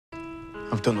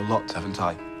I've done a lot, haven't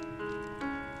I?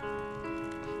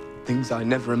 Things I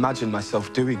never imagined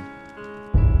myself doing.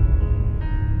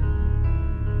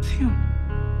 Theon.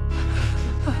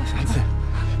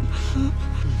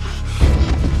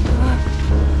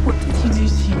 What did you do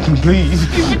to you? Please.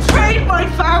 You betrayed my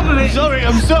family!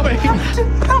 I'm sorry.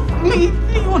 Help me,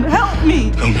 Theon, help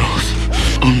me! Go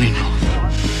north. Only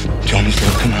north. Jon is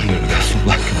Lord Commander of Castle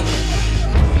Black.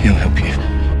 He'll help you.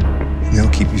 And he'll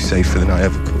keep you safer than I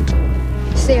ever could.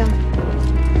 Theon,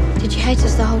 did you hate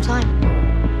us the whole time?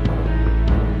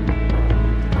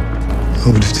 I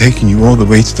would have taken you all the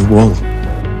way to the wall.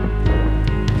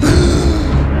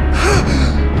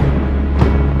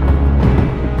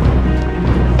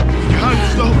 You can't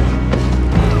stop.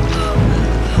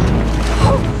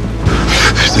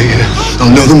 Stay here.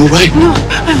 I'll know them away. No,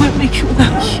 I won't make you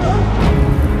welch.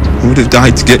 I would have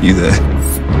died to get you there.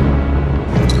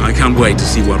 I can't wait to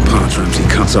see what part Ramsay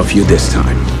cuts off you this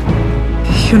time.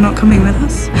 You're not coming with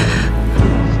us?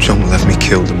 Jon will have me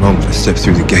killed the moment I step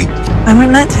through the gate. I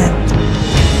won't let him.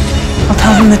 I'll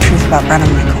tell him the truth about Bran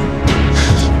and Michael.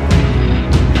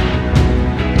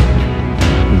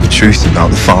 And the truth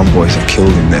about the farm boys I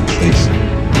killed in their place.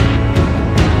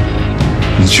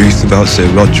 And the truth about Sir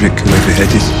Roderick, who I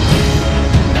beheaded.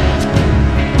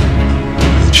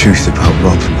 The truth about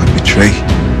Robb, who I betrayed.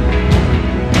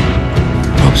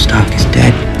 Robb Stark is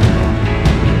dead.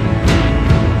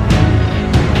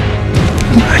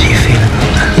 How do you feel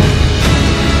about that?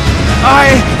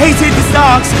 I hated the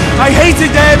Starks. I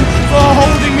hated them for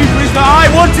holding me prisoner. I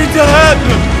wanted to hurt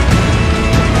them.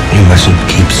 You mustn't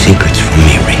keep secrets from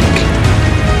me, Rick.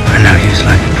 I know he was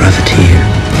like a brother to you.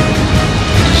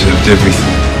 I deserved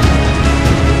everything.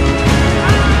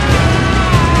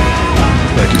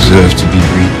 I deserve to be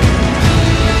free.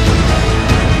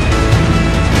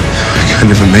 I can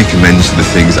never make amends for the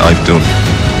things I've done.